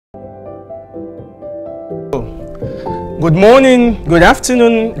Good morning, good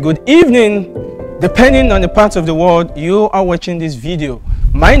afternoon, good evening, depending on the part of the world you are watching this video.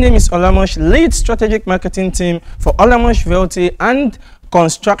 My name is Olamosh, lead strategic marketing team for Olamosh Realty and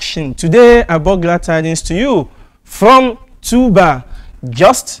Construction. Today, I brought glad tidings to you from Tuba,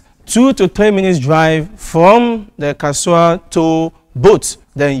 just 2 to 3 minutes drive from the Kasua Tollbooth.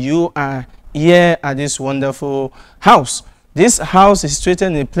 Then you are here at this wonderful house. This house is situated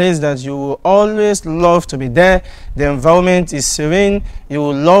in a place that you will always love to be there. The environment is serene. You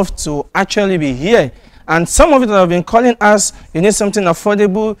will love to actually be here. And some of you that have been calling us, you need something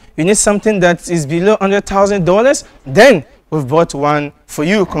affordable, you need something that is below $100,000, then we've brought one for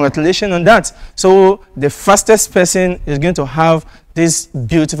you. Congratulations on that. So the fastest person is going to have this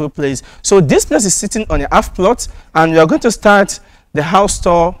beautiful place. So this place is sitting on a half plot, and we are going to start the house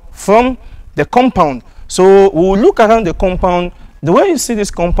tour from the compound. So we'll look around the compound. The way you see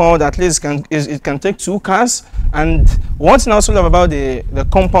this compound, at least it can take 2 cars. And one thing I also love about the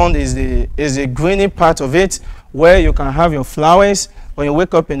compound is the greeny part of it, where you can have your flowers when you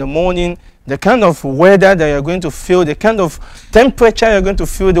wake up in the morning, the kind of weather that you're going to feel, the kind of temperature you're going to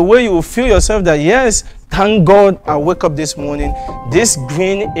feel, the way you will feel yourself that, yes, thank God I wake up this morning. This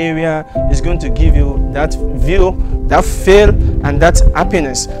green area is going to give you that view, that feel, and that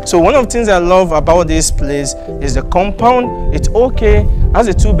happiness. So one of the things I love about this place is the compound. It's okay as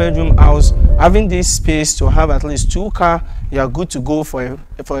a 2-bedroom house, having this space to have at least 2 cars. You are good to go for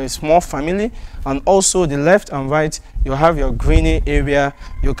a small family. And also the left and right, you have your greeny area.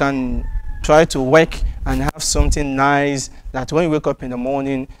 You can try to work and have something nice that when you wake up in the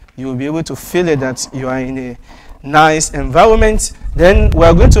morning, you will be able to feel it that you are in a nice environment. Then we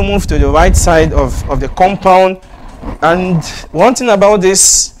are going to move to the right side of the compound. And one thing about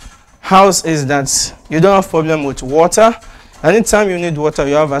this house is that you don't have problem with water. Anytime you need water,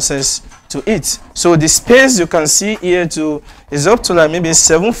 you have access to it. So the space you can see here too is up to like maybe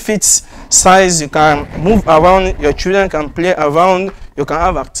 7 feet size. You can move around, your children can play around, you can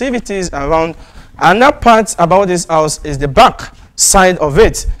have activities around. Another part about this house is the back side of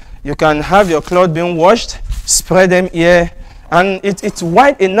it. You can have your clothes being washed, spread them here, and it's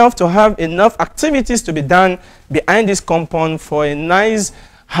wide enough to have enough activities to be done behind this compound for a nice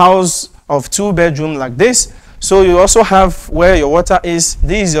house of 2-bedroom like this. So you also have where your water is.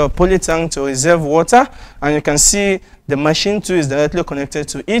 This is your poly tank to reserve water, and you can see the machine too is directly connected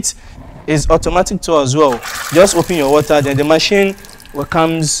to it. It's automatic too as well. Just open your water, then the machine will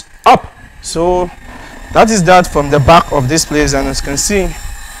comes up. So that is that from the back of this place, and as you can see,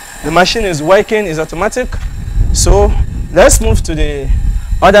 the machine is working, is automatic. So let's move to the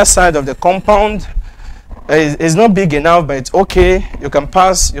other side of the compound. It's not big enough, but it's okay. You can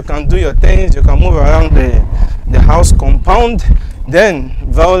pass, you can do your things, you can move around the house compound. Then,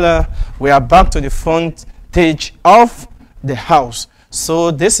 voila, we are back to the front stage of the house.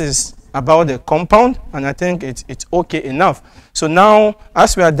 So this is about the compound, and I think it's okay enough. So now,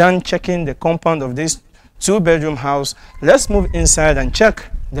 as we are done checking the compound of this 2-bedroom house, let's move inside and check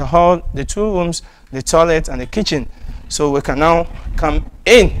the hall, the 2 rooms, the toilet, and the kitchen. So we can now come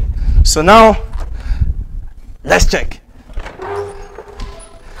in. So now, let's check.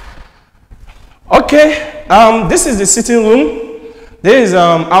 Okay, this is the sitting room. This is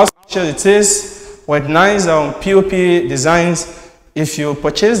how it is with nice POP designs. If you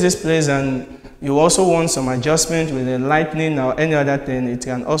purchase this place and you also want some adjustment with the lighting or any other thing, it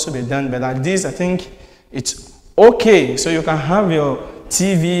can also be done. But like this, I think it's okay. So you can have your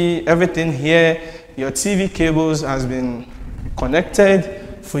TV, everything here. Your TV cables has been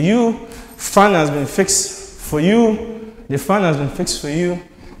connected for you. Fan has been fixed for you. The fan has been fixed for you.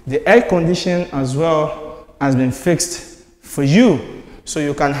 The air condition as well has been fixed for you. So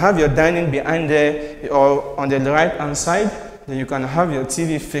you can have your dining behind there or on the right hand side. Then you can have your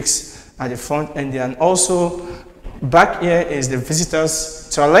TV fixed at the front end there. And also back here is the visitors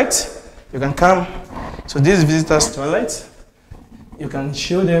toilet. You can come. So this is visitors toilet. You can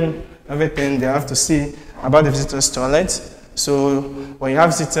show them everything they have to see about the visitors toilet. So when you have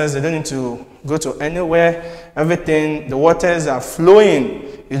visitors, they don't need to go to anywhere. Everything, the waters are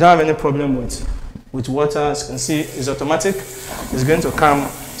flowing. You don't have any problem with water. As you can see, it's automatic. It's going to come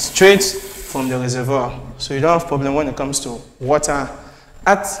straight from the reservoir. So you don't have problem when it comes to water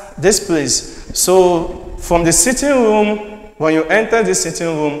at this place. So from the sitting room, when you enter the sitting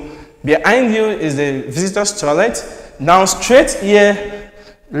room, behind you is the visitors toilet. Now straight here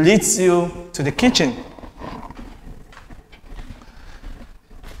leads you to the kitchen.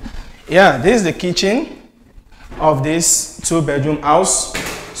 Yeah, this is the kitchen of this 2-bedroom house.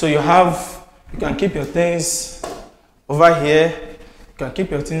 So you can keep your things over here. You can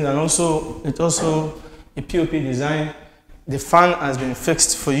keep your things, and also it's also a POP design. The fan has been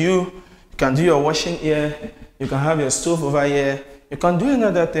fixed for you. You can do your washing here. You can have your stove over here. You can do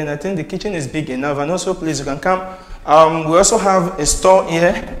another thing. I think the kitchen is big enough, and also please, you can come. We also have a store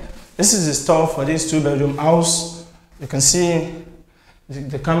here. This is the store for this 2-bedroom house. You can see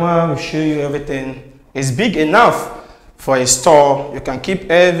the camera will show you everything. It's big enough for a store. You can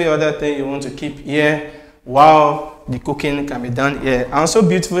keep every other thing you want to keep here while the cooking can be done here. And also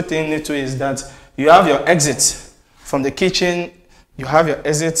beautiful thing too is that you have your exit from the kitchen. You have your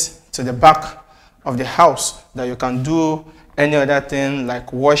exit to the back of the house that you can do any other thing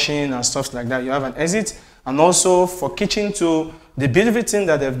like washing and stuff like that. You have an exit. And also for kitchen too, the beautiful thing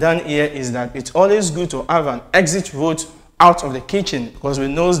that they've done here is that it's always good to have an exit route out of the kitchen, because we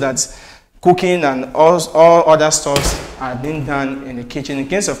know that cooking and all other stuff are being done in the kitchen. In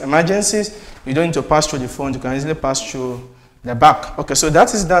case of emergencies, you don't need to pass through the front. You can easily pass through the back. Okay, so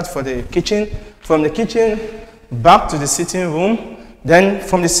that is that for the kitchen. From the kitchen back to the sitting room. Then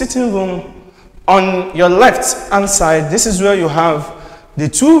from the sitting room, on your left hand side, this is where you have the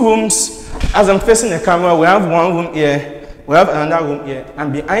 2 rooms. As I'm facing the camera, we have 1 room here, we have another room here,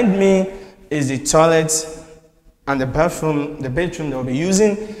 and behind me is the toilet and the bathroom, the bedroom that we'll be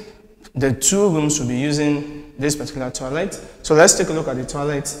using. The 2 rooms will be using this particular toilet. So let's take a look at the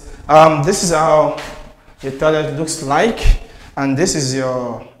toilet. This is how the toilet looks like, and this is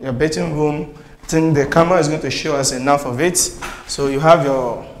your bedroom room. I think the camera is going to show us enough of it. So you have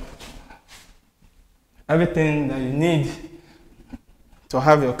your everything that you need to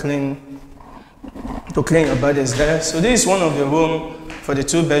have your clean your bed is there. So this is one of the room for the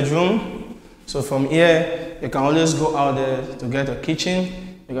 2-bedroom. So from here, you can always go out there to get a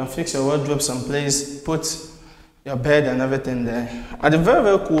kitchen. You can fix your wardrobe someplace, put your bed and everything there at a very,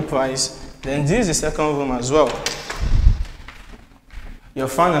 very cool price. Then this is the second room as well. Your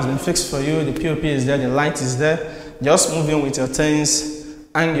fan has been fixed for you. The POP is there. The light is there. Just move in with your things,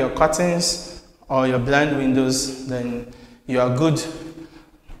 hang your curtains or your blind windows, then you are good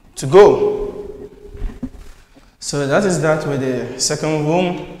to go. So that is that with the second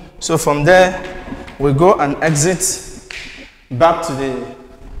room. So from there, we go and exit back to the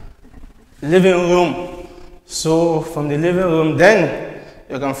living room. So from the living room, then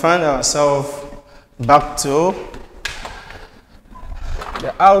you can find ourselves back to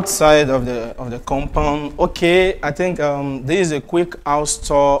the outside of the compound. Okay, I think this is a quick house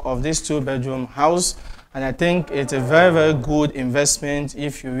tour of this 2-bedroom house, and I think it's a very, very good investment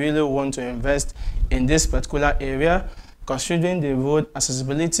if you really want to invest in this particular area. Considering the road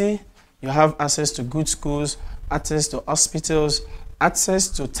accessibility, you have access to good schools, access to hospitals, access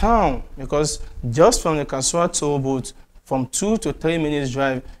to town, because just from the Kasua Tollbooth, from 2 to 3 minutes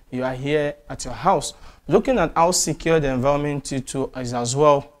drive, you are here at your house. Looking at how secure the environment too is as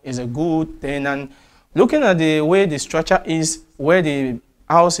well is a good thing, and looking at the way the structure is, where the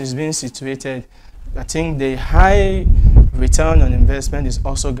house is being situated, I think the high return on investment is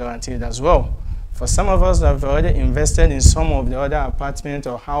also guaranteed as well. For some of us that have already invested in some of the other apartments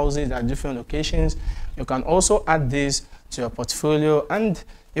or houses at different locations, you can also add this to your portfolio, and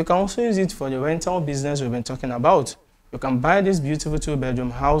you can also use it for the rental business we've been talking about. You can buy this beautiful 2-bedroom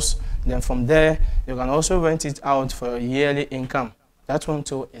house, then from there, you can also rent it out for a yearly income. That one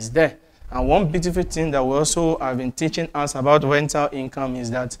too is there. And one beautiful thing that we also have been teaching us about rental income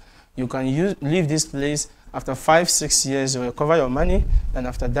is that you can leave this place after 5-6 years, you recover your money, and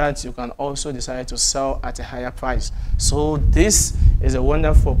after that, you can also decide to sell at a higher price. So this is a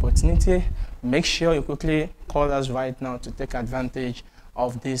wonderful opportunity. Make sure you quickly call us right now to take advantage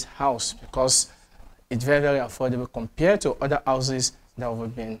of this house, because it's very, very affordable compared to other houses that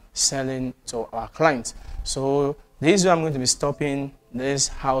we've been selling to our clients. So this is where I'm going to be stopping this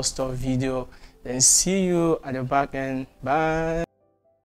house tour video. Then see you at the back end. Bye.